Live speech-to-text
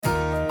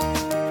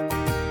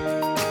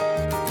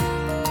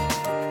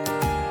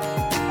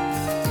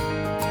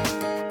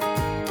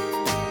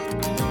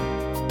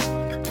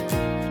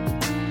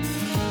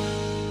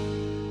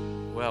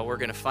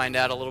going to find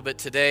out a little bit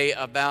today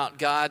about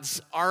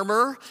God's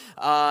armor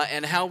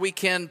and how we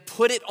can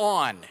put it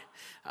on.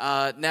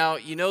 Now,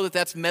 you know that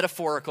that's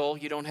metaphorical.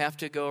 You don't have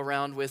to go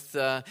around with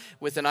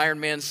an Iron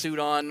Man suit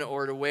on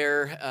or to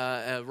wear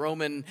a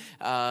Roman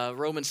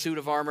suit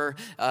of armor.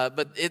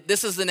 But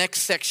this is the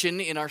next section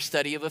in our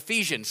study of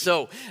Ephesians.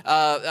 So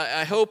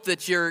I hope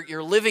that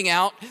you're living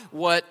out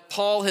what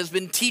Paul has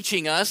been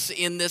teaching us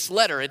in this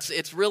letter.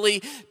 It's really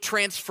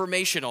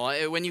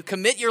transformational. When you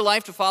commit your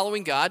life to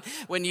following God,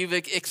 when you've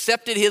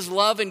accepted His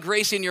love and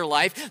grace in your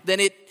life, then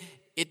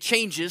it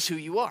changes who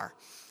you are.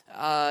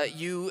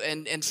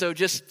 So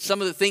just some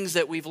of the things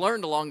that we've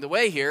learned along the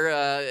way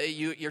here,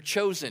 you're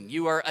chosen,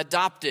 you are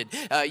adopted,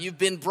 you've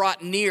been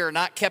brought near,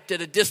 not kept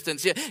at a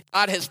distance.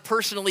 God has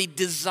personally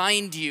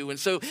designed you, and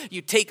so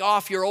you take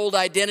off your old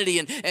identity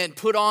and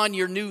put on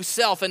your new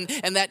self, and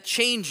that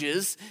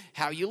changes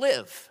how you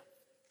live.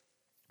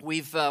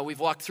 We've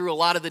walked through a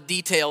lot of the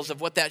details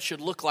of what that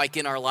should look like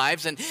in our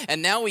lives,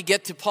 and now we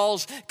get to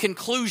Paul's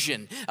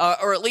conclusion,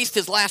 or at least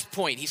his last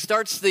point. He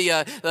starts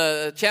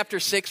the chapter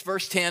 6,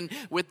 verse 10,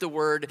 with the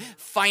word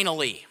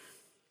 "finally."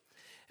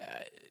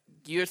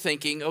 You're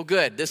thinking, oh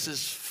good, this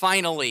is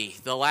finally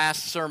the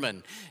last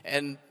sermon,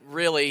 and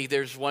really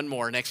there's one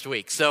more next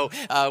week, so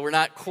we're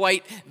not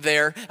quite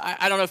there.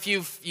 I don't know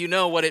if you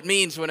know what it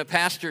means when a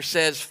pastor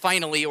says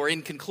finally or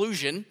in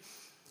conclusion.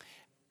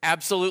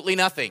 Absolutely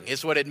nothing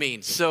is what it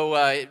means. So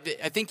I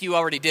think you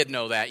already did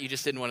know that. You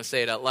just didn't want to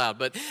say it out loud.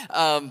 But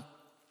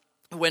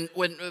when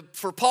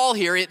for Paul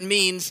here, it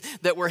means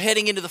that we're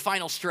heading into the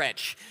final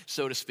stretch,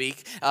 so to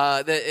speak.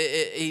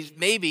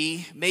 Maybe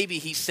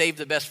he saved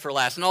the best for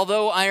last. And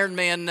although Iron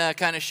Man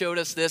kind of showed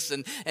us this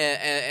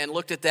and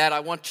looked at that, I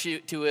want you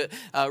to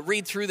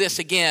read through this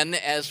again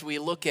as we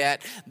look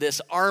at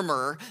this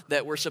armor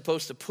that we're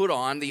supposed to put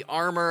on, the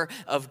armor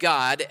of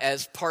God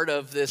as part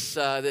of this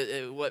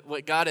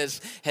what God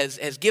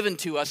has given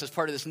to us as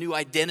part of this new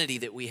identity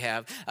that we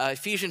have.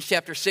 Ephesians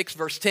chapter 6,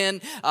 verse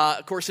 10.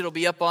 Of course, it'll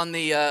be up on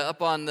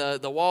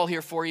the wall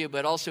here for you,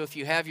 but also if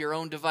you have your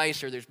own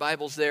device or there's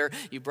Bibles there,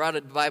 you brought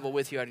a Bible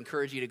with you, I'd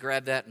encourage you to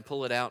grab that and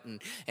pull it out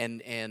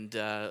and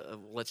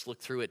let's look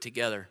through it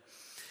together.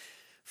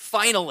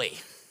 Finally,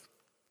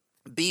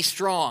 be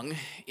strong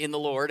in the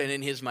Lord and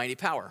in His mighty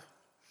power.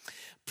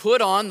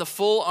 Put on the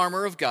full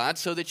armor of God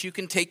so that you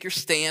can take your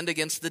stand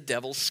against the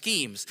devil's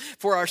schemes.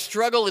 For our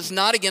struggle is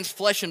not against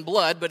flesh and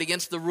blood, but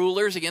against the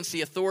rulers, against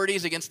the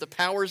authorities, against the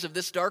powers of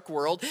this dark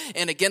world,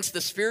 and against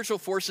the spiritual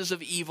forces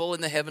of evil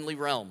in the heavenly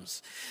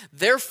realms.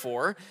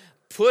 Therefore,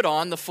 put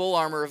on the full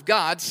armor of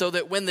God so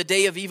that when the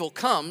day of evil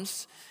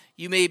comes,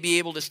 you may be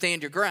able to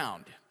stand your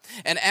ground.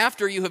 And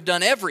after you have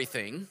done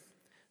everything,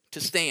 to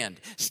stand.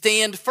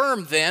 Stand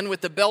firm then with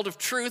the belt of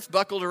truth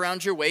buckled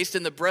around your waist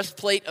and the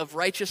breastplate of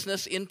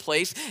righteousness in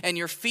place and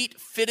your feet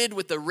fitted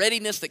with the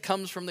readiness that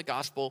comes from the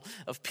gospel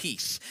of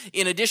peace.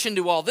 In addition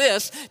to all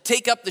this,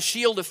 take up the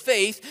shield of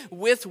faith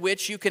with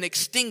which you can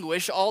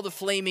extinguish all the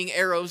flaming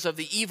arrows of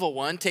the evil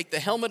one. Take the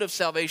helmet of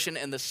salvation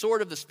and the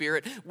sword of the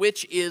Spirit,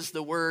 which is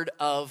the word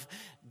of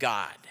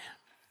God.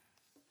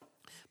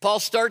 Paul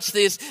starts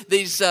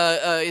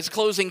his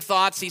closing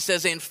thoughts. He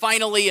says, and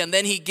finally, and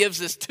then he gives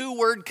this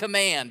two-word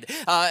command,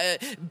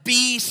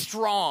 be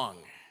strong.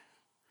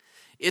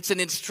 It's an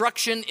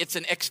instruction, it's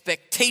an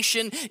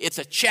expectation, it's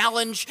a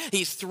challenge.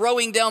 He's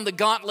throwing down the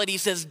gauntlet. He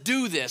says,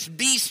 do this,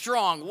 be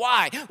strong.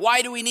 Why?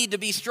 Why do we need to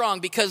be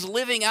strong? Because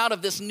living out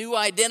of this new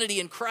identity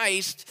in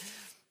Christ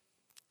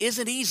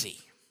isn't easy.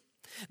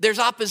 There's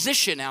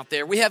opposition out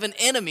there. We have an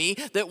enemy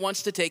that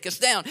wants to take us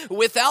down.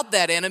 Without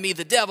that enemy,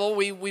 the devil,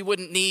 we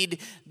wouldn't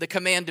need the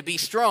command to be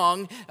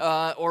strong,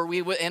 and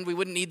we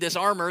wouldn't need this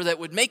armor that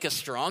would make us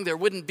strong. There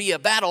wouldn't be a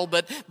battle,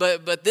 but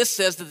this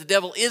says that the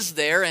devil is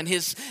there, and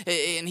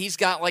he's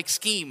got like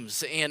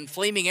schemes and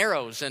flaming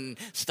arrows and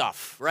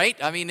stuff,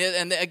 right? I mean,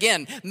 and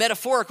again,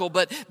 metaphorical,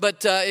 but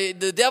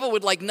the devil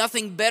would like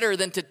nothing better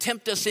than to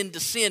tempt us into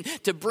sin,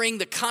 to bring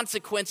the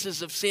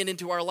consequences of sin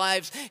into our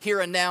lives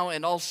here and now,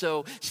 and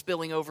also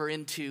spilling over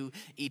into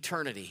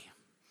eternity.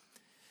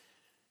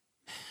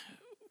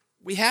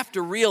 We have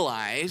to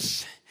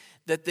realize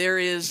that there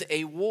is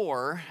a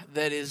war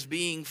that is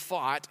being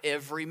fought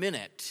every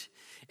minute.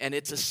 And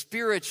it's a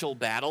spiritual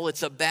battle.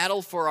 It's a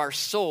battle for our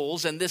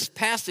souls. And this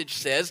passage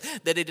says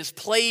that it is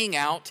playing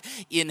out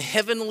in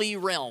heavenly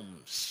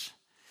realms.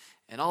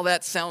 And all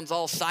that sounds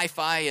all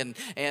sci-fi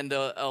and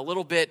a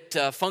little bit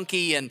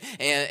funky and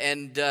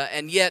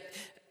yet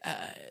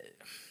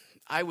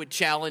I would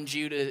challenge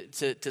you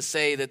to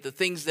say that the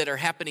things that are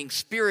happening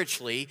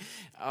spiritually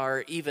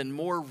are even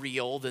more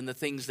real than the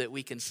things that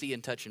we can see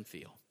and touch and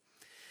feel.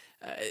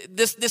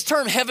 This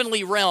term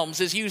heavenly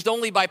realms is used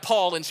only by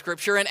Paul in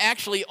Scripture and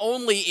actually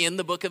only in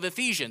the book of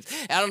Ephesians.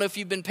 I don't know if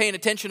you've been paying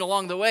attention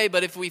along the way,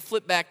 but if we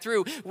flip back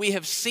through, we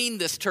have seen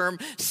this term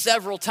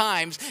several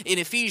times in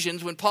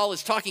Ephesians when Paul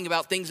is talking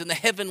about things in the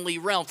heavenly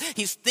realms.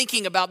 He's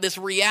thinking about this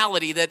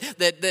reality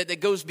that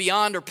goes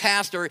beyond or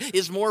past or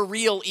is more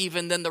real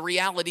even than the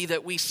reality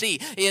that we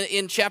see.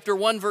 In chapter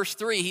 1, verse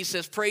 3, he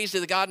says, "Praise to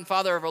the God and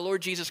Father of our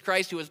Lord Jesus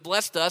Christ, who has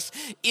blessed us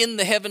in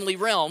the heavenly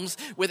realms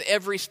with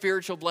every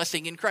spiritual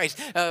blessing in Christ."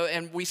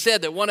 And we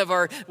said that one of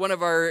our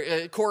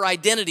core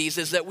identities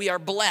is that we are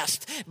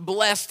blessed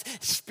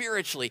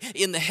spiritually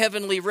in the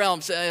heavenly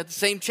realms.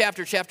 Same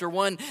chapter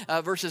 1,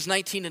 verses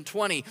 19 and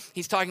 20.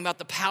 He's talking about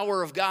the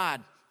power of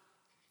God.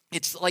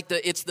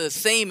 It's the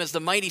same as the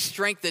mighty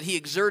strength that he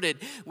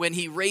exerted when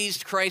he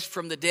raised Christ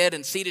from the dead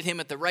and seated him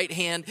at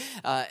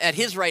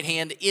his right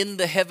hand in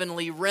the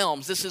heavenly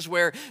realms. This is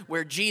where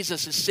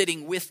Jesus is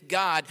sitting with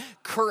God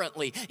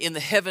currently in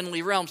the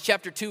heavenly realms.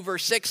 Chapter 2,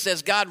 verse 6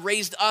 says, "God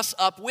raised us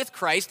up with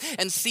Christ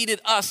and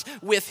seated us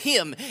with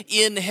him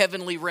in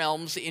heavenly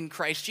realms in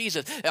Christ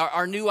Jesus."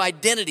 Our new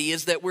identity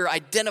is that we're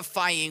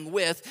identifying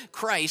with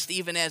Christ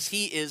even as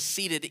he is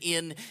seated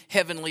in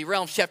heavenly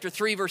realms. Chapter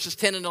 3, verses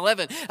 10 and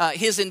 11,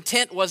 his intent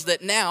was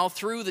that now,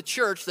 through the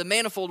church, the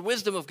manifold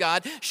wisdom of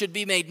God should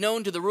be made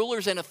known to the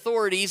rulers and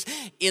authorities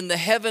in the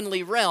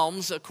heavenly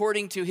realms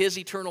according to his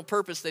eternal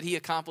purpose that he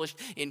accomplished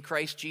in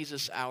Christ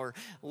Jesus our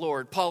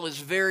Lord. Paul is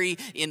very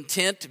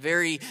intent,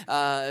 very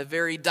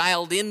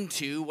dialed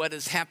into what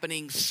is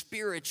happening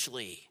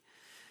spiritually,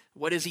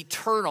 what is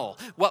eternal,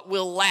 what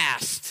will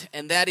last,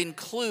 and that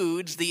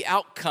includes the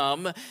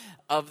outcome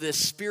of this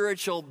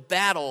spiritual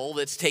battle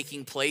that's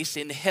taking place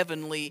in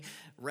heavenly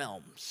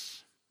realms.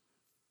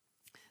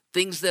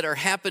 Things that are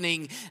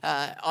happening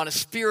on a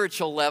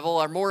spiritual level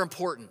are more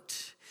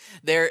important.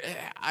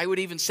 I would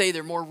even say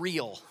they're more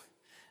real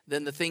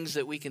than the things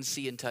that we can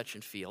see and touch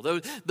and feel.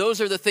 Those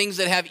are the things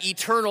that have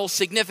eternal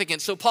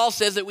significance. So Paul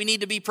says that we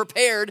need to be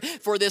prepared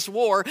for this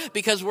war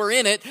because we're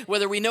in it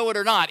whether we know it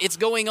or not. It's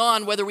going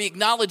on whether we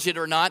acknowledge it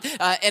or not,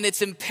 and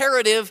it's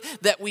imperative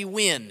that we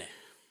win.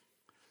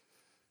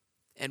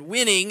 And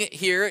winning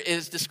here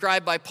is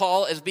described by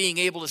Paul as being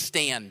able to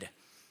stand.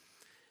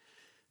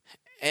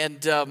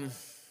 And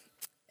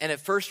at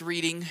first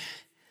reading,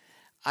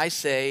 I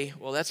say,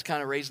 well, that's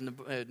kind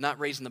of not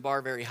raising the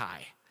bar very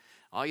high.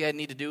 All you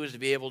need to do is to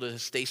be able to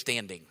stay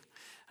standing.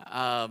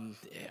 I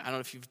don't know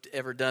if you've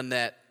ever done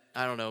that,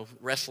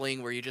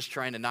 wrestling where you're just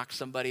trying to knock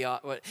somebody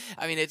off.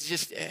 I mean, it's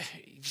just,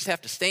 you just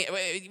have to stand.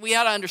 We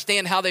ought to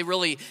understand how they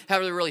really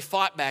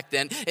fought back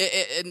then.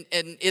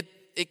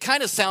 It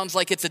kind of sounds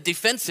like it's a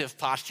defensive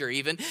posture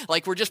even.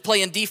 Like we're just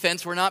playing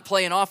defense, we're not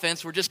playing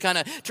offense. We're just kind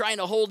of trying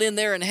to hold in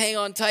there and hang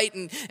on tight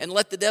and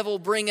let the devil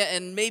bring it.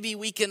 And maybe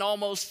we can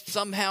almost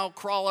somehow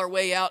crawl our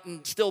way out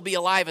and still be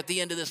alive at the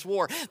end of this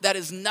war. That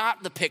is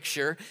not the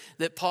picture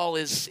that Paul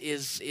is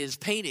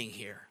painting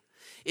here.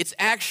 It's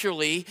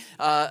actually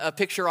a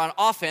picture on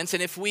offense,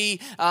 and if we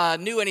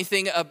knew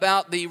anything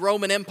about the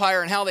Roman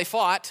Empire and how they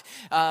fought,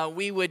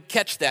 we would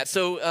catch that.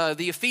 So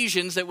the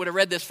Ephesians that would have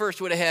read this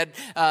first would have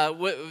had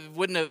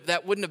wouldn't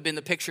have been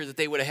the picture that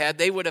they would have had.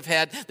 They would have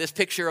had this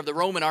picture of the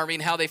Roman army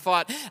and how they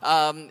fought.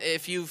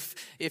 If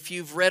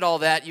you've read all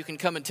that, you can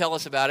come and tell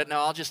us about it.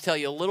 Now I'll just tell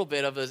you a little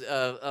bit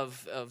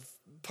of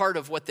part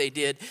of what they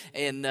did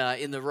in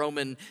the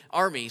Roman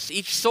armies.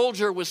 Each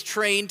soldier was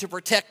trained to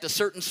protect a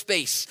certain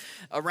space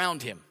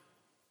around him.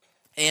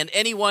 And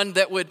anyone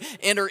that would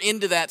enter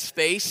into that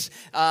space,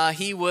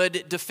 he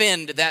would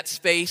defend that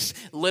space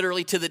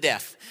literally to the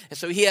death. And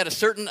so he had a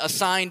certain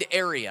assigned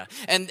area.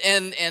 And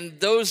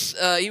those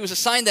he was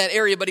assigned that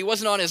area, but he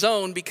wasn't on his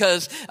own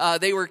because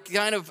they were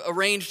kind of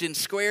arranged in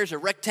squares or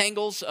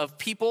rectangles of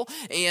people,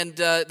 and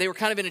they were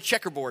kind of in a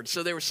checkerboard.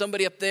 So there was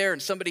somebody up there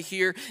and somebody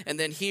here and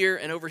then here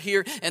and over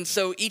here. And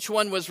so each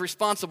one was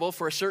responsible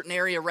for a certain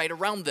area right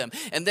around them.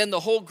 And then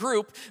the whole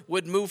group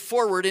would move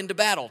forward into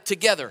battle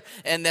together.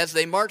 And as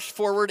they marched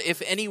forward,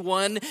 if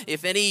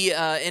any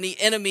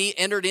enemy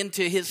entered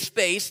into his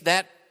space,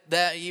 that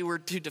you were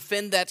to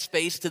defend that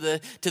space to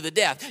the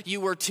death.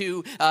 You were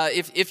to,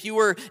 if you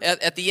were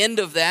at the end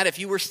of that, if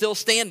you were still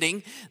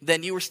standing,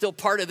 then you were still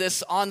part of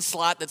this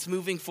onslaught that's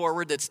moving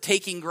forward, that's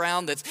taking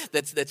ground,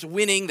 that's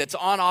winning, that's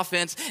on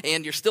offense,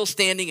 and you're still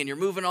standing and you're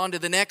moving on to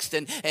the next,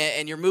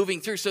 and you're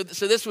moving through. So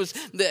this was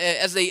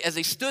as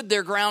they stood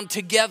their ground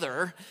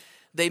together.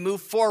 They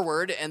moved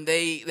forward and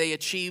they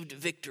achieved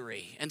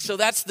victory. And so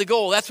that's the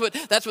goal. That's what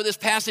this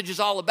passage is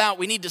all about.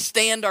 We need to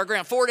stand our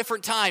ground. 4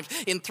 different times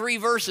in 3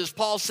 verses,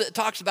 Paul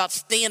talks about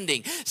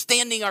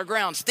standing our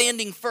ground,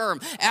 standing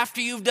firm. After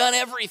you've done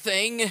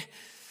everything,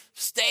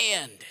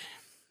 stand.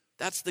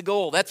 That's the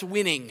goal. That's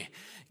winning.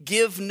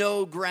 Give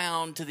no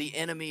ground to the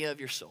enemy of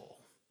your soul.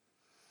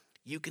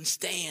 You can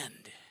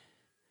stand.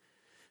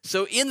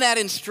 So in that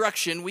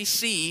instruction, we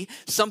see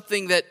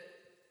something that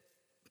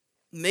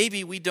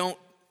maybe we don't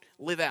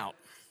live out.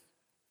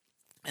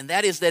 And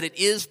that is that it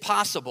is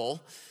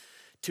possible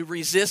to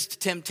resist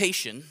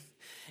temptation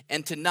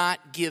and to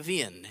not give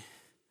in.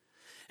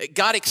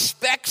 God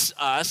expects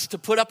us to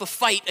put up a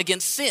fight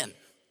against sin.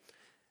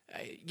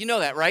 You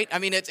know that, right? I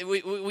mean,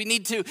 we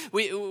need to,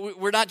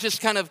 we're not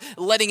just kind of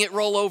letting it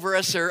roll over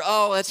us or,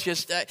 oh, that's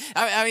just,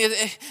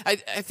 I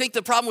think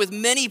the problem with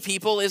many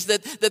people is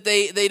that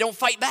they don't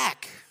fight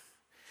back.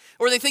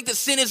 Or they think that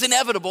sin is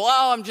inevitable.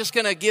 Oh, I'm just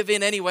going to give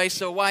in anyway,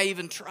 so why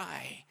even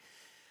try?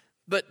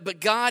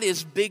 But God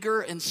is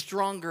bigger and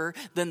stronger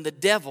than the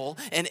devil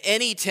and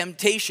any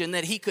temptation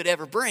that he could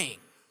ever bring.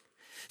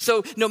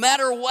 So no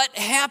matter what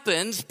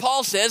happens,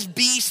 Paul says,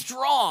 be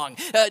strong.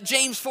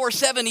 James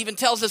 4:7 even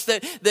tells us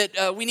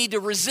that we need to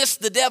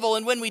resist the devil,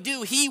 and when we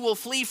do, he will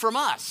flee from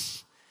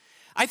us.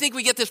 I think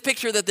we get this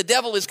picture that the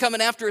devil is coming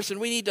after us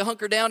and we need to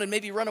hunker down and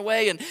maybe run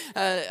away. And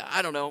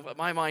I don't know, but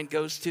my mind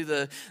goes to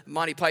the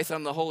Monty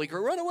Python, the Holy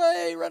Grail,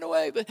 run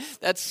away. But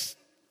that's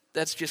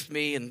just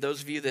me, and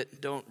those of you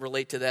that don't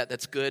relate to that,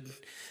 that's good,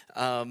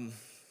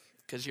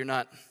 because you're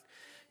not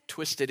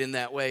twisted in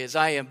that way as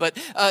I am. But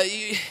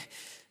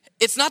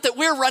it's not that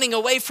we're running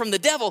away from the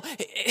devil.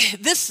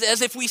 This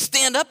says if we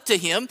stand up to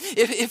him,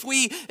 if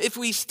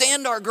we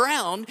stand our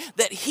ground,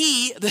 that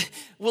he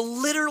will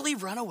literally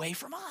run away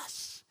from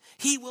us.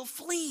 He will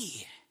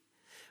flee.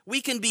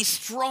 We can be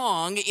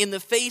strong in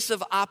the face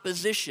of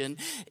opposition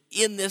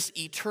in this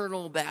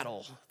eternal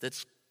battle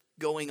that's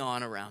going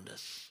on around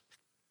us.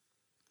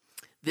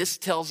 This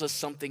tells us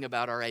something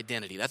about our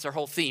identity. That's our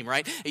whole theme,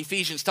 right?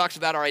 Ephesians talks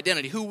about our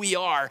identity, who we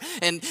are,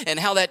 and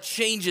how that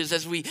changes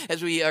as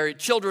we are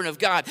children of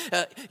God.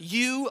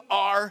 You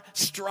are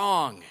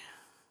strong.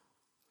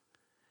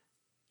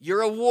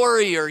 You're a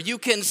warrior. You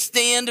can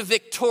stand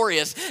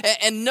victorious.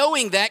 And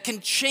knowing that can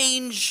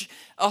change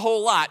a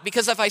whole lot,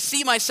 because if I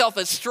see myself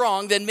as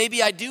strong, then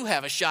maybe I do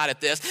have a shot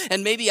at this,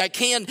 and maybe I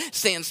can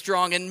stand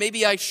strong, and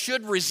maybe I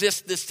should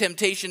resist this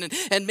temptation,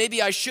 and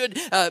maybe I should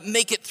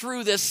make it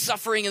through this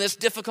suffering and this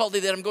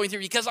difficulty that I'm going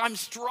through because I'm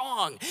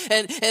strong.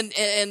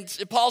 And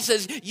Paul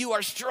says, you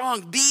are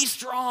strong. Be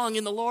strong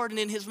in the Lord and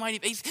in his mighty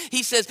face.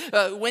 He says,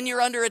 when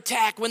you're under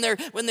attack, when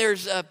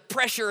there's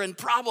pressure and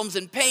problems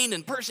and pain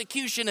and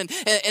persecution and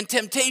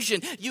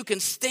temptation, you can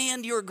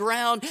stand your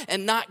ground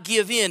and not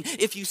give in.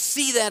 If you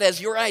see that as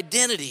your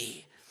identity,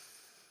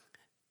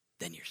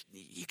 then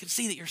you can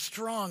see that you're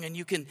strong and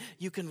you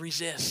can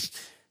resist.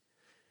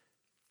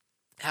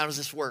 How does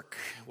this work?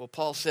 Well,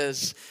 Paul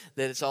says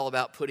that it's all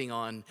about putting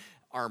on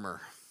armor.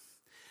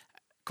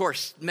 Of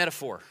course,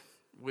 metaphor.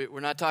 We're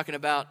not talking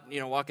about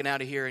walking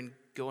out of here and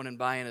going and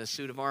buying a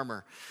suit of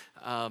armor.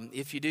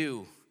 If you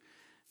do,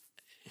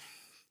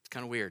 it's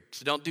kind of weird,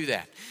 so don't do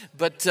that.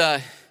 But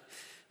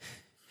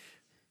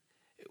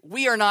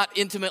we are not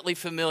intimately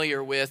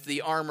familiar with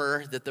the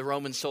armor that the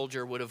Roman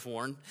soldier would have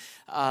worn.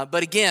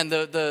 But again,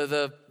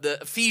 the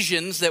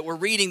Ephesians that were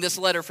reading this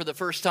letter for the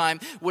first time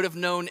would have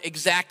known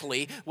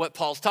exactly what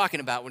Paul's talking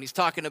about when he's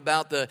talking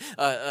about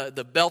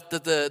the belt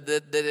that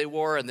they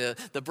wore and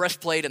the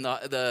breastplate and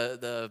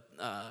the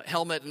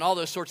helmet and all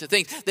those sorts of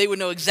things. They would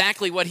know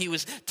exactly what he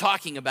was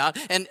talking about.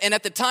 And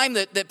at the time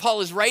that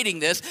Paul is writing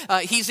this,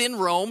 he's in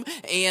Rome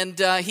and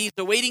he's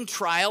awaiting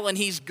trial, and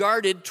he's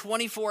guarded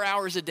 24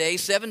 hours a day,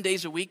 7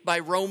 days a week by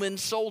Roman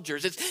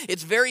soldiers.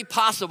 It's very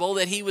possible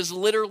that he was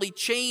literally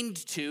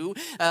chained to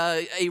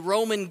a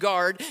Roman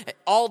guard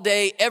all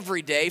day,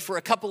 every day for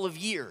a couple of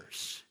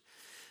years.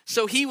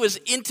 So he was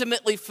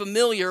intimately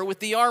familiar with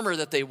the armor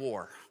that they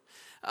wore.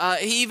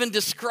 He even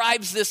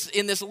describes this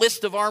in this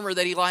list of armor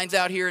that he lines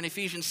out here in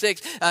Ephesians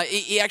 6.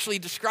 He actually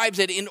describes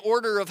it in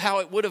order of how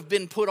it would have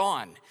been put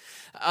on.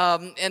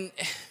 And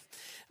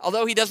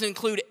although he doesn't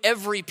include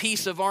every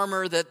piece of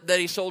armor that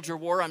a soldier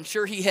wore, I'm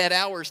sure he had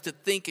hours to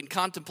think and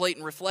contemplate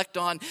and reflect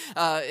on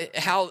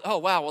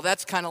well,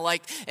 that's kind of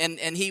like, and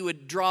he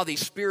would draw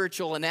these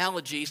spiritual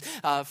analogies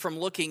from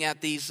looking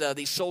at these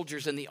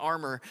soldiers and the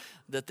armor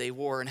that they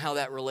wore and how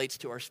that relates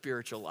to our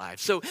spiritual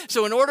lives.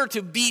 So in order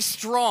to be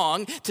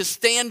strong, to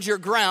stand your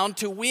ground,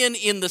 to win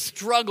in the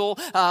struggle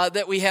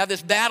that we have,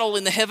 this battle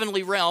in the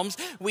heavenly realms,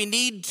 we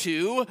need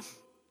to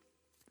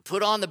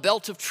put on the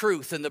belt of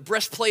truth and the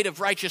breastplate of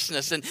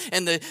righteousness and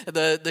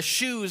the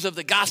shoes of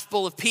the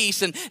gospel of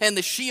peace and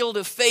the shield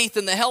of faith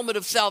and the helmet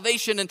of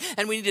salvation.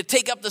 And we need to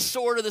take up the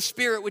sword of the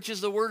Spirit, which is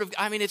the word of,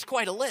 it's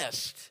quite a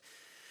list.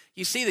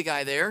 You see the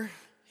guy there.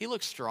 He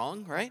looks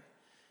strong, right?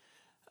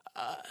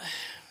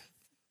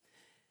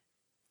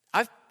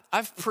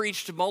 I've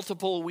preached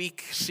multiple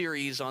week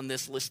series on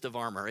this list of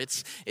armor.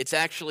 It's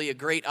actually a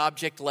great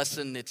object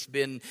lesson. It's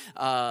been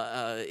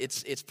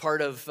it's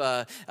part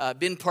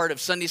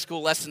of Sunday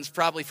school lessons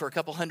probably for a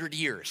couple hundred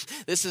years.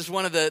 This is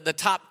one of the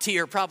top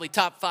tier, probably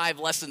top 5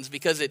 lessons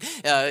because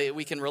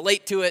we can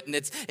relate to it, and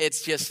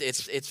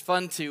it's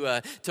fun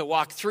to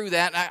walk through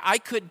that. I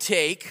could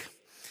take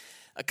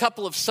a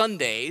couple of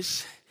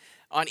Sundays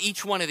on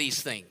each one of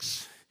these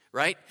things,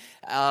 right?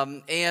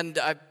 And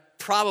I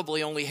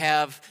probably only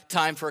have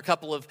time for a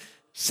couple of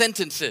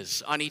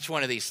sentences on each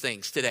one of these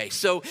things today.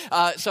 So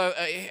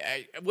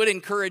I would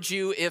encourage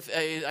you, if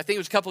I think it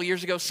was a couple of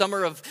years ago,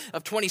 summer of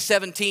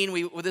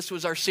 2017, this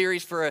was our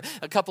series for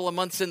a couple of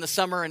months in the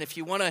summer, and if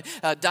you want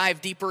to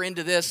dive deeper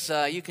into this,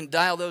 you can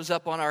dial those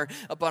up on our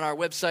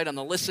website on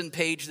the listen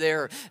page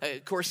there.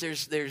 Of course,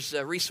 there's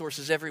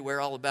resources everywhere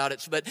all about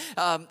it. But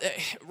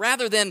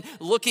rather than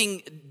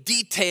looking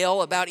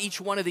detail about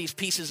each one of these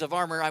pieces of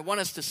armor, I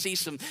want us to see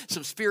some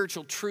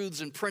spiritual truths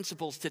and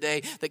principles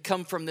today that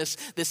come from this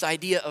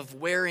idea of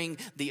wearing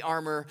the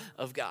armor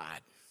of God.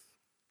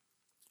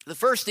 The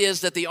first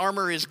is that the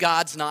armor is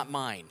God's, not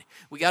mine.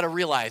 We got to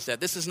realize that.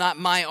 This is not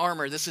my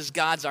armor. This is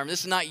God's armor.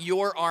 This is not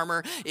your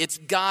armor. It's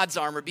God's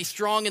armor. Be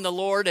strong in the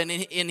Lord and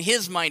in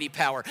his mighty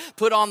power.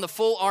 Put on the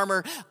full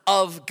armor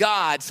of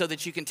God so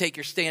that you can take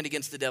your stand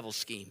against the devil's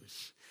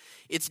schemes.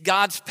 It's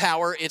God's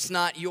power. It's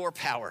not your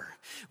power.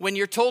 When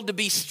you're told to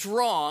be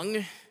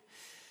strong,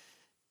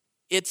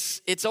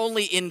 it's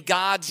only in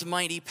God's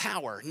mighty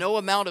power. No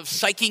amount of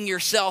psyching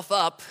yourself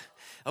up.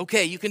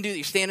 Okay, you can do that.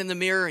 You stand in the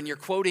mirror and you're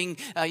quoting,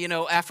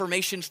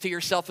 affirmations to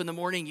yourself in the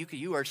morning.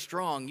 You are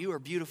strong. You are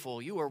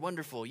beautiful. You are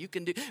wonderful. You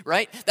can do,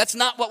 right? That's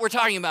not what we're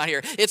talking about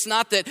here. It's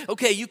not that,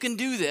 okay, you can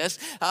do this.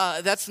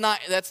 That's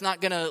not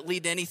going to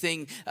lead to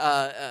anything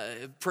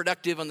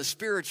productive on the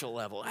spiritual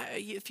level.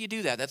 If you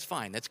do that, that's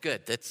fine. That's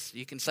good.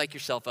 You can psych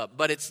yourself up.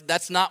 But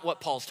that's not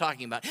what Paul's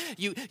talking about.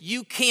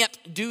 You can't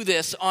do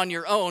this on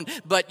your own,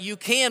 but you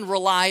can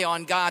rely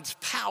on God's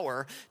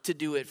power to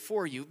do it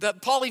for you.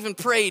 But Paul even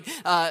prayed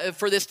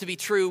for this to be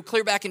true.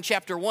 Clear back in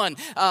chapter 1,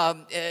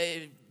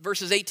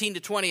 verses 18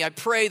 to 20. I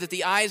pray that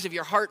the eyes of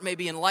your heart may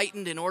be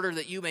enlightened in order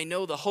that you may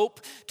know the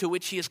hope to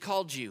which he has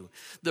called you,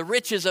 the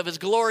riches of his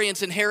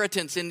glorious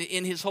inheritance in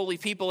his holy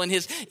people, and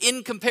his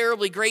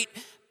incomparably great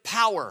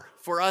power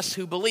for us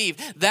who believe.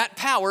 That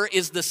power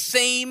is the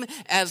same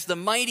as the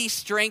mighty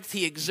strength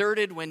he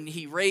exerted when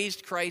he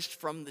raised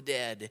Christ from the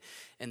dead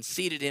and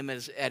seated him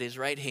at his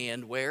right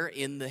hand, where?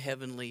 In the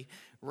heavenly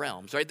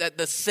realms. Right? That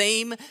the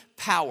same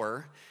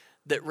power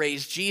that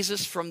raised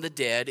Jesus from the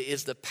dead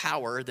is the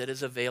power that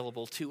is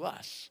available to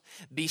us.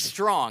 Be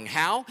strong.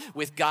 How?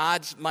 With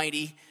God's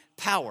mighty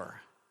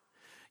power.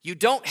 You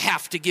don't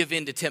have to give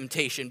in to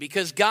temptation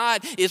because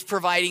God is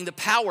providing the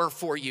power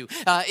for you.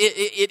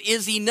 It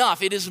is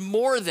enough. It is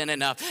more than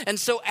enough. And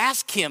so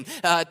ask him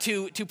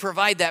to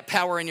provide that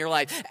power in your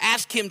life.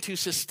 Ask him to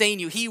sustain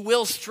you. He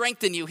will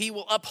strengthen you. He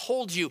will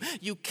uphold you.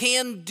 You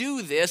can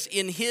do this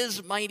in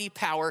his mighty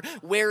power,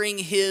 wearing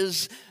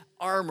his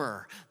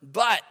armor.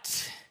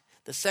 But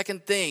the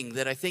second thing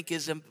that I think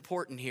is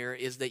important here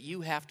is that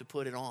you have to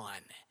put it on.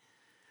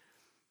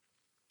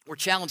 We're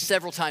challenged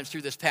several times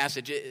through this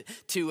passage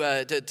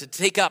to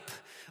take up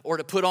or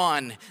to put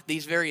on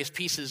these various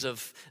pieces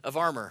of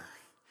armor.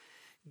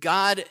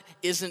 God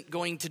isn't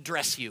going to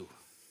dress you.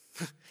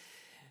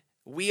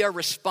 We are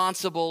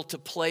responsible to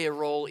play a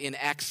role in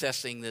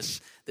accessing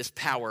this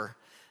power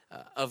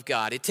of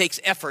God. It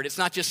takes effort. It's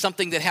not just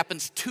something that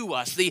happens to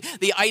us.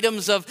 The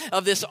items of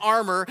this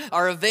armor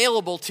are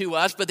available to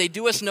us, but they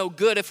do us no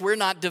good if we're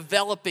not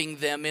developing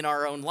them in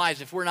our own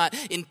lives, if we're not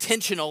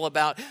intentional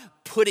about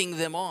putting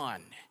them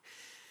on.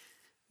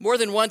 More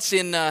than once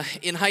in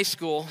high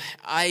school,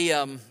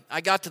 I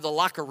got to the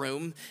locker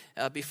room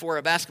before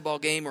a basketball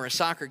game or a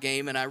soccer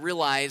game, and I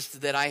realized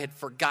that I had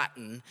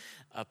forgotten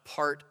a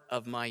part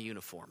of my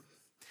uniform.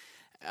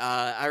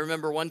 I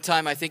remember one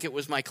time, I think it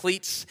was my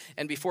cleats,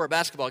 and before a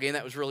basketball game,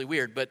 that was really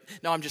weird, but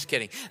no, I'm just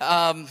kidding.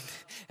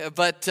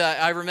 But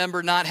I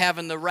remember not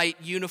having the right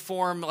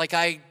uniform, like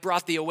I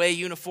brought the away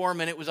uniform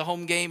and it was a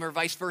home game or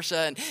vice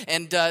versa,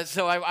 and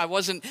so I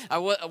wasn't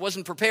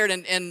prepared,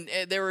 and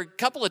there were a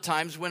couple of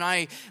times when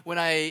I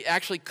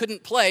actually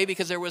couldn't play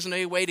because there wasn't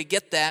any way to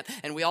get that,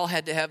 and we all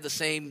had to have the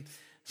same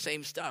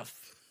stuff.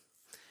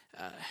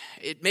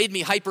 It made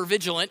me hyper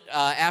vigilant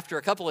after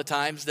a couple of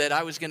times that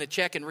I was going to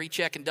check and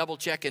recheck and double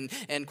check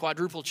and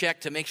quadruple check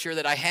to make sure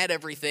that I had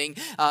everything.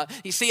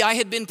 You see, I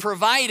had been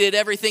provided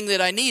everything that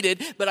I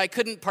needed, but I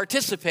couldn't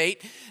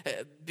participate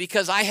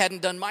because I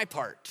hadn't done my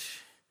part.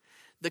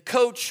 The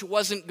coach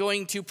wasn't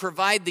going to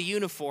provide the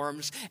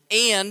uniforms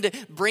and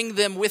bring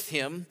them with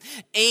him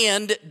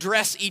and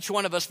dress each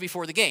one of us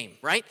before the game,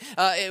 right?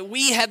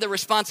 We had the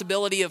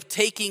responsibility of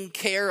taking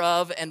care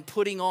of and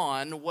putting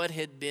on what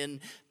had been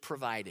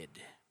provided.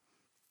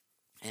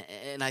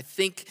 And I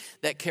think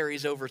that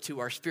carries over to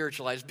our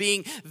spiritual lives.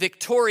 Being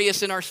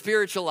victorious in our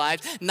spiritual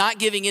lives, not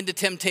giving in to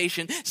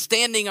temptation,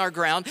 standing our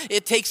ground,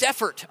 it takes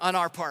effort on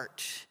our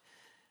part.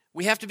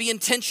 We have to be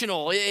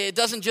intentional. It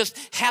doesn't just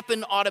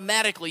happen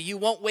automatically. You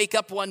won't wake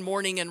up one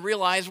morning and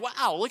realize,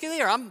 wow, look at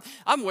there,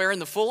 I'm wearing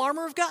the full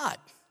armor of God.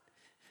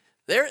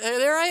 There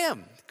I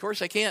am. Of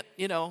course, I can't,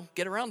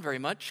 get around very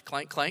much.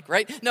 Clank, clank,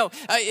 right? No,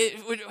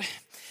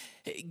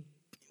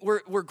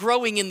 we're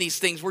growing in these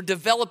things. We're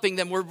developing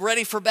them. We're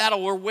ready for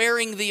battle. We're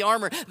wearing the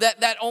armor.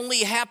 That only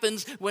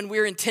happens when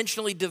we're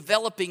intentionally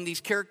developing these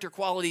character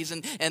qualities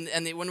and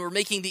when we're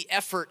making the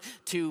effort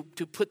to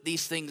put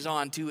these things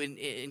on, to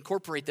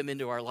incorporate them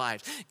into our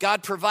lives.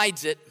 God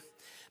provides it,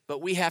 but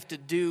we have to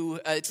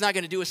do, it's not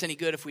going to do us any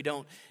good if we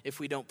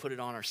don't put it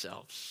on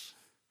ourselves.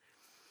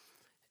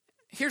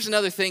 Here's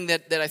another thing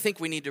that I think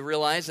we need to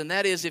realize, and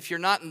that is if you're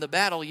not in the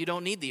battle, you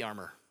don't need the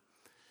armor.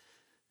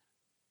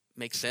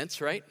 Makes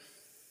sense, right?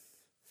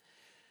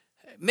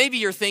 Maybe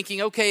you're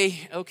thinking,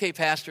 okay,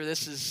 Pastor,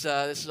 this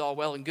is all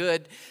well and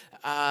good.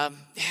 I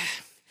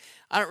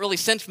don't really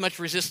sense much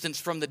resistance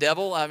from the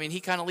devil. I mean, he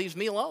kind of leaves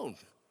me alone.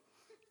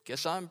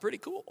 Guess I'm pretty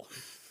cool,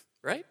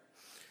 right?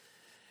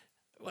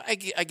 Well,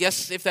 I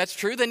guess if that's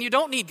true, then you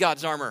don't need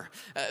God's armor.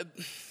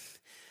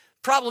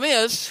 Problem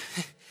is,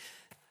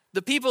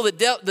 the people that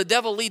the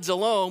devil leads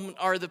alone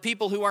are the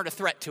people who aren't a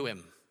threat to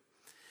him.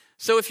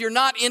 So if you're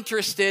not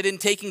interested in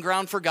taking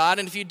ground for God,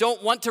 and if you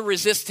don't want to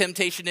resist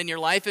temptation in your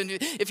life, and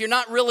if you're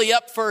not really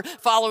up for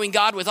following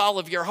God with all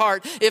of your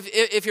heart,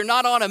 if you're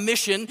not on a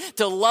mission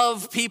to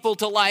love people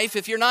to life,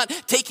 if you're not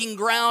taking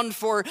ground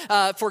for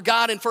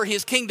God and for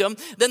His kingdom,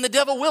 then the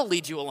devil will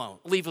leave you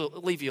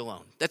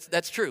alone.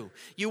 That's true.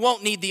 You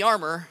won't need the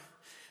armor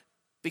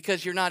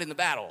because you're not in the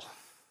battle.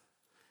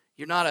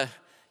 You're not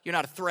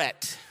a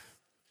threat.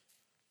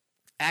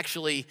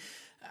 Actually,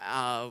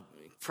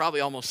 probably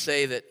almost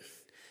say that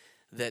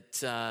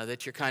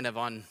you're kind of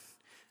on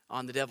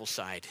the devil's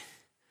side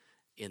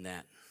in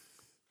that.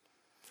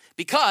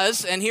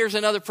 Because, and here's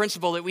another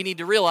principle that we need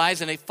to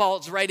realize, and it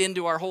falls right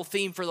into our whole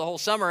theme for the whole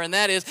summer, and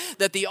that is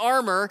that the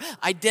armor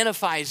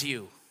identifies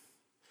you.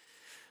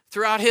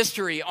 Throughout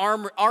history,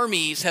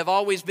 armies have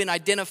always been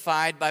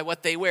identified by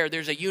what they wear.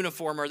 There's a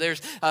uniform, or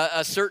there's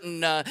a certain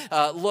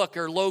look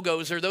or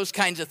logos or those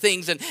kinds of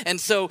things.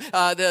 And so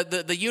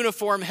the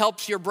uniform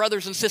helps your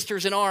brothers and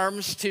sisters in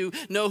arms to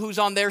know who's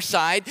on their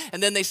side.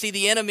 And then they see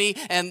the enemy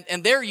and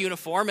their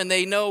uniform, and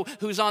they know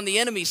who's on the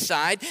enemy's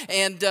side.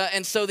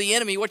 And so the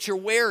enemy, what you're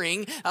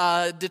wearing,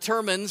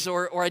 determines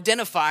or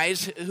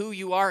identifies who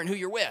you are and who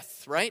you're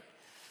with, right?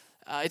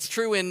 It's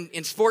true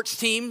in sports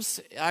teams.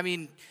 I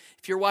mean,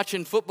 if you're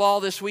watching football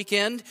this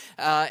weekend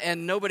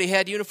and nobody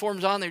had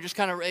uniforms on, they're just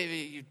kind of,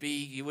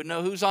 you would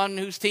know who's on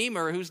whose team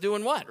or who's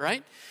doing what,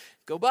 right?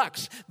 Go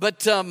Bucks.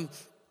 But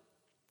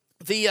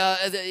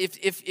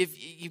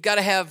if you've got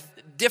to have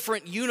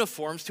different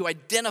uniforms to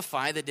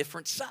identify the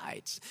different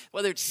sides,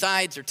 whether it's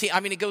sides or team.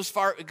 I mean, it goes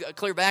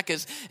clear back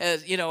as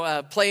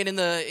playing in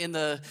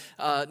the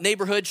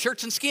neighborhood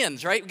shirts and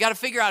skins, right? We got to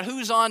figure out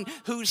who's on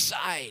whose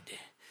side,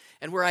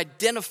 and we're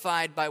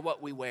identified by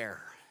what we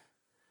wear.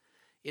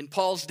 In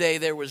Paul's day,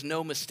 there was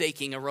no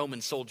mistaking a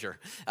Roman soldier.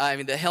 I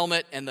mean, the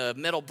helmet and the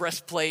metal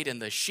breastplate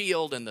and the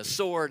shield and the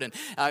sword, and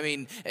I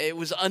mean, it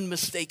was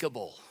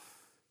unmistakable.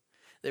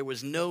 There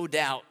was no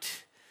doubt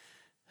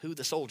who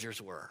the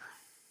soldiers were.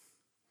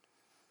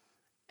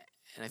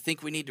 And I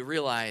think we need to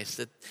realize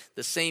that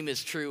the same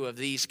is true of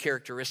these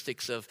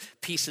characteristics of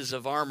pieces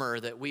of armor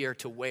that we are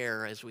to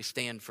wear as we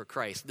stand for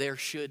Christ. There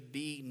should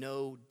be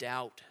no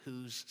doubt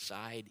whose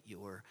side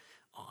you're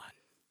on.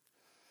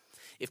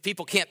 If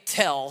people can't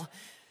tell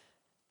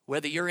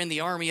whether you're in the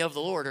army of the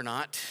Lord or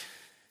not,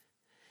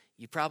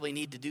 you probably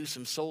need to do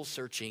some soul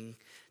searching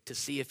to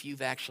see if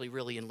you've actually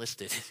really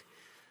enlisted.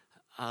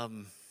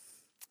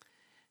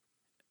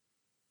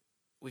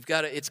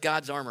 It's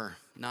God's armor,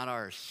 not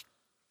ours.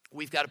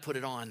 We've got to put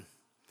it on.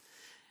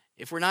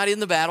 If we're not in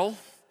the battle,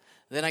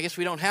 then I guess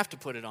we don't have to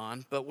put it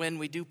on. But when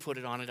we do put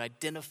it on, it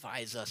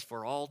identifies us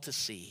for all to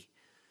see.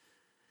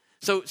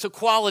 So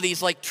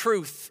qualities like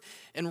truth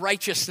and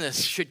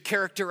righteousness should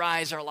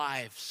characterize our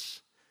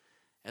lives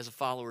as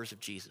followers of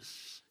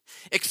Jesus.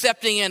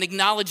 Accepting and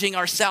acknowledging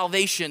our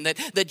salvation,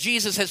 that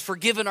Jesus has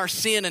forgiven our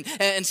sin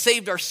and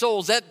saved our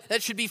souls,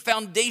 that should be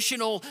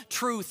foundational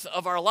truth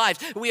of our lives.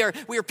 We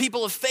are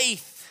people of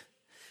faith,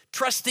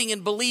 trusting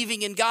and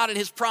believing in God and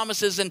His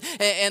promises,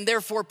 and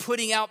therefore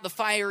putting out the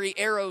fiery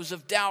arrows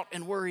of doubt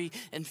and worry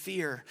and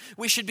fear.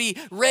 We should be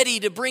ready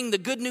to bring the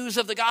good news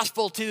of the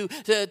gospel to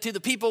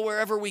the people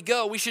wherever we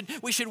go. We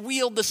should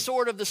wield the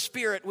sword of the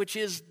Spirit, which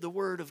is the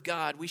Word of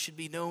God. We should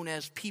be known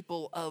as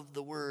people of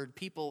the Word,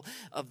 people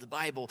of the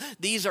Bible.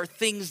 These are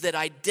things that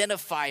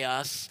identify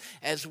us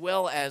as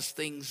well as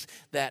things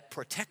that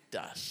protect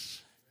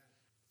us.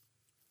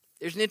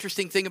 There's an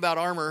interesting thing about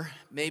armor.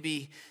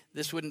 Maybe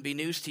this wouldn't be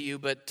news to you,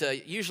 but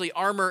usually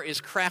armor is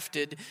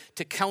crafted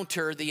to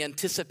counter the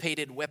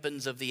anticipated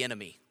weapons of the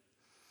enemy.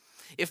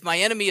 If my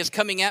enemy is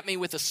coming at me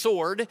with a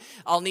sword,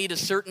 I'll need a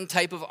certain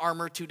type of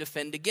armor to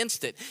defend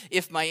against it.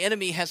 If my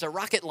enemy has a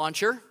rocket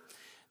launcher,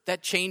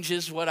 that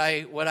changes what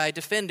I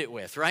defend it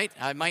with, right?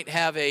 I might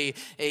have a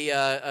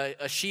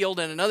shield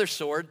and another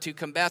sword to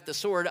combat the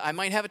sword. I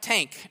might have a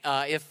tank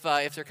if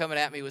they're coming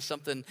at me with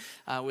something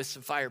with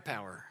some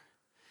firepower.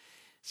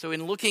 So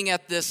in looking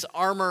at this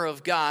armor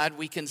of God,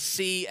 we can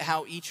see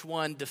how each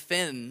one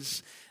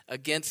defends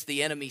against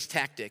the enemy's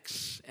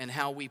tactics and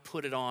how we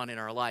put it on in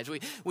our lives.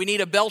 We need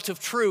a belt of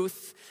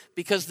truth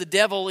because the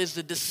devil is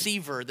the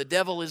deceiver. The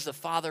devil is the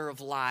father of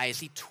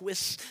lies. He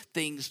twists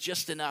things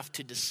just enough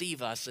to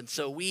deceive us. And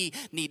so we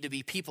need to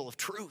be people of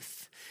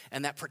truth,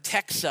 and that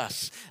protects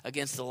us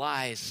against the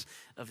lies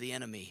of the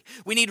enemy.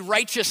 We need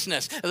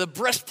righteousness, the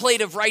breastplate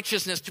of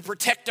righteousness to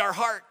protect our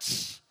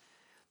hearts.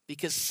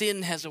 because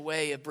sin has a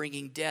way of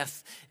bringing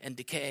death and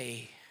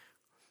decay.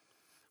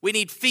 We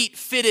need feet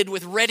fitted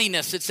with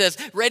readiness. It says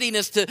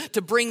readiness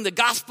to bring the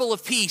gospel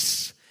of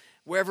peace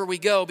wherever we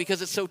go,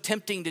 because it's so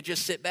tempting to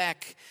just sit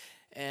back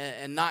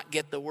and not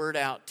get the word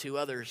out to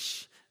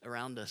others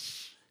around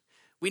us.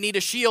 We need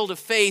a shield of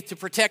faith to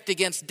protect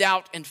against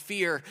doubt and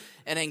fear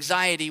and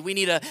anxiety. We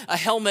need a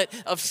helmet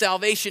of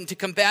salvation to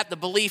combat the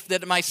belief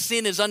that my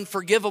sin is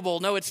unforgivable.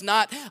 No, it's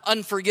not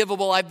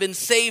unforgivable. I've been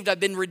saved. I've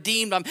been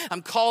redeemed.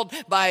 I'm called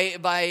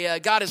by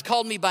God has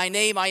called me by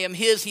name. I am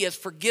His. He has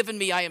forgiven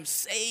me. I am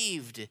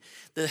saved.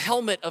 The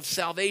helmet of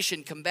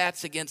salvation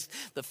combats against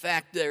the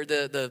fact, or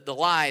the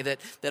lie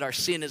that our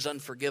sin is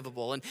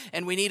unforgivable.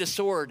 And we need a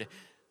sword,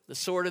 the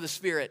sword of the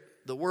Spirit,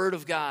 the Word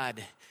of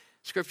God.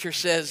 Scripture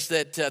says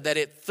that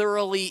it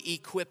thoroughly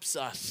equips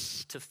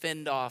us to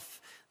fend off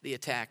the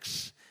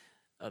attacks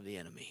of the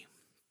enemy.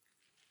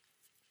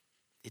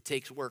 It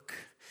takes work.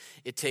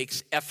 It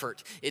takes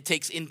effort. It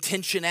takes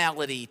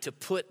intentionality to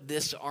put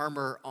this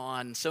armor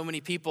on. So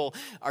many people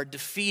are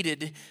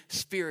defeated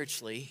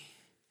spiritually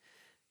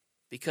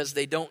because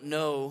they don't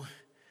know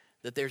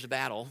that there's a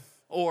battle,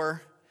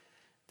 or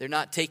they're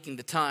not taking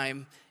the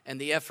time and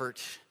the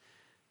effort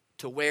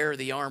to wear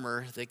the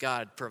armor that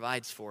God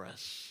provides for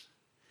us.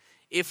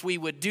 If we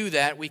would do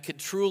that, we could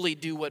truly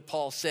do what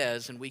Paul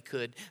says, and we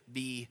could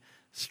be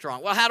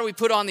strong. Well, how do we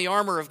put on the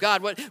armor of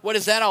God? What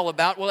is that all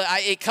about? Well,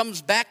 it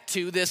comes back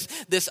to this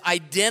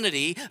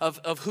identity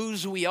of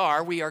whose we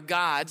are. We are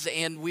God's,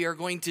 and we are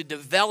going to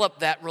develop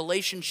that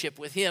relationship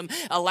with Him,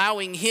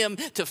 allowing Him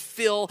to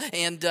fill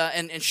and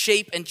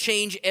shape and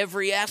change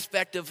every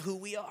aspect of who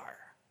we are.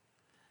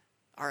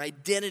 Our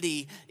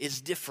identity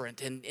is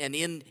different, and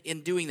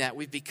in doing that,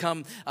 we've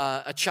become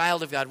a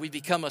child of God. We've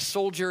become a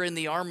soldier in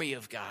the army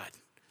of God,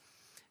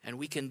 and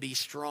we can be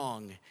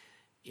strong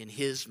in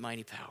His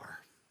mighty power.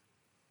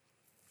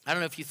 I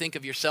don't know if you think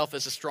of yourself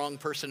as a strong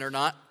person or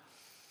not.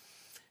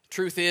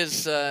 Truth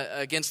is,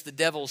 against the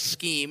devil's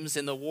schemes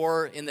in the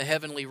war in the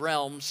heavenly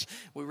realms,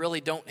 we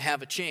really don't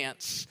have a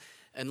chance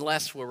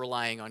unless we're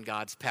relying on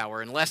God's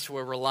power, unless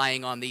we're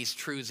relying on these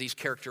truths, these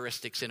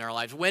characteristics in our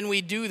lives. When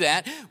we do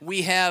that,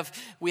 we have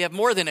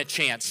more than a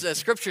chance.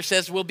 Scripture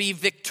says we'll be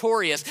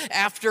victorious.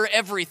 After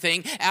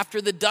everything,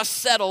 after the dust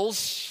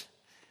settles,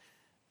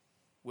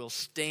 we'll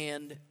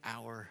stand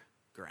our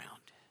ground.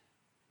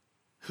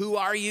 Who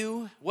are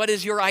you? What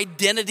is your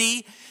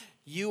identity?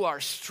 You are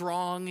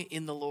strong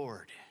in the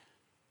Lord.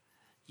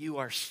 You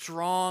are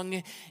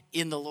strong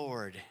in the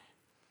Lord.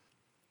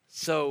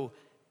 So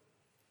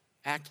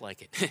act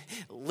like it.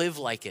 Live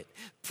like it.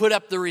 Put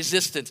up the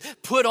resistance.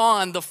 Put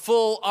on the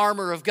full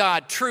armor of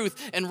God,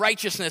 truth and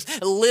righteousness.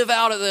 Live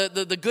out of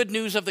the good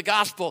news of the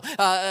gospel.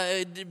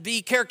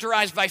 Be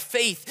characterized by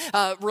faith.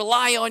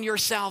 Rely on your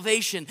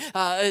salvation.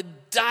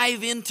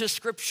 Dive into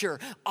Scripture.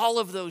 All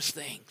of those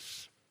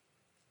things.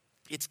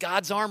 It's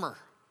God's armor.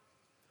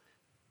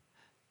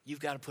 You've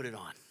got to put it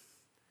on.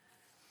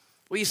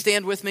 Will you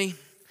stand with me?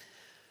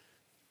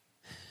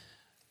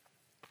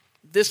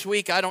 This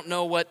week, I don't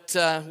know what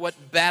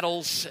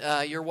battles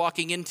you're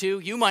walking into.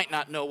 You might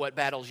not know what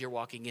battles you're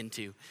walking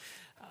into.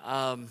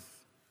 What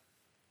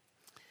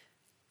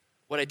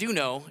I do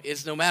know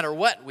is no matter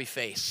what we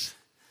face,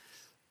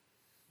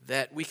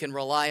 that we can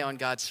rely on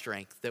God's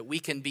strength, that we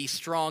can be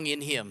strong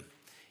in Him,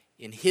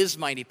 in His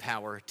mighty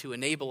power to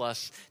enable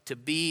us to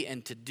be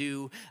and to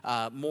do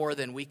more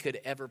than we could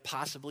ever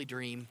possibly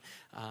dream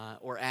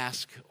or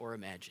ask or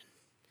imagine.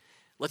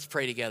 Let's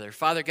pray together.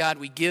 Father God,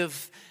 we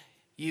give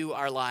You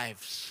our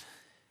lives.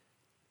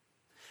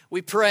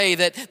 We pray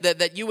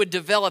that You would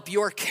develop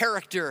Your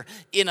character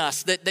in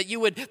us, that You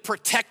would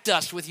protect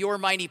us with Your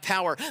mighty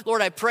power.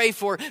 Lord, I pray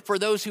for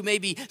those who may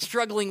be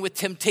struggling with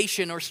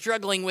temptation or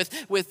struggling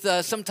with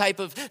some type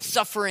of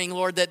suffering,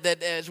 Lord,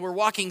 that as we're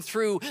walking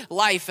through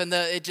life and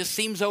it just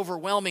seems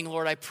overwhelming,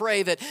 Lord, I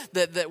pray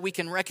that we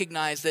can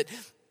recognize that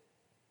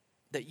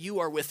You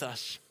are with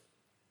us,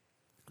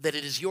 that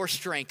it is Your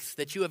strength,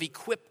 that You have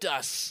equipped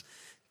us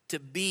to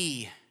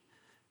be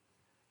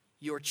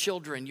Your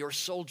children, Your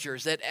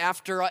soldiers, that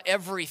after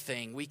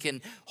everything we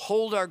can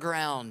hold our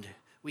ground,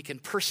 we can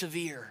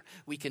persevere,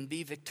 we can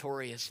be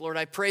victorious. Lord,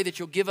 I pray that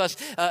You'll give us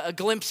a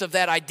glimpse of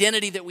that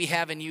identity that we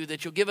have in You,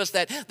 that You'll give us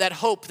that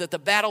hope that the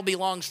battle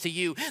belongs to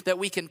You, that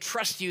we can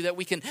trust You, that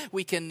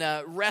we can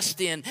rest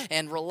in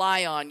and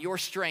rely on Your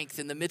strength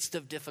in the midst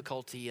of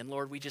difficulty. And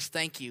Lord, we just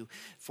thank You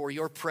for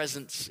Your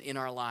presence in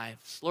our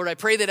lives. Lord, I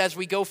pray that as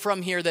we go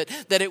from here,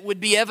 that it would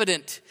be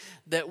evident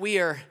that we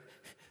are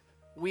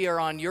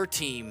on Your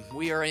team,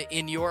 we are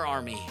in Your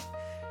army,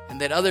 and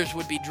that others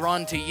would be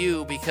drawn to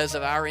You because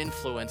of our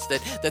influence,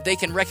 that they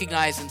can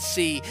recognize and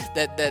see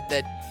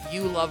that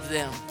You love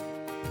them,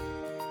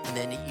 and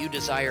then You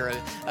desire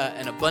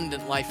an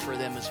abundant life for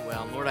them as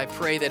well. Lord, I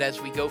pray that as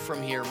we go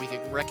from here, we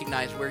can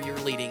recognize where You're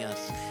leading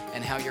us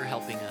and how You're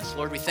helping us.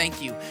 Lord, we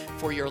thank You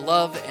for Your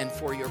love and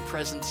for Your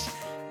presence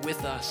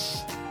with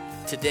us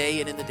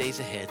today and in the days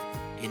ahead.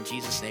 In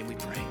Jesus' name we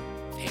pray.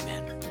 Amen.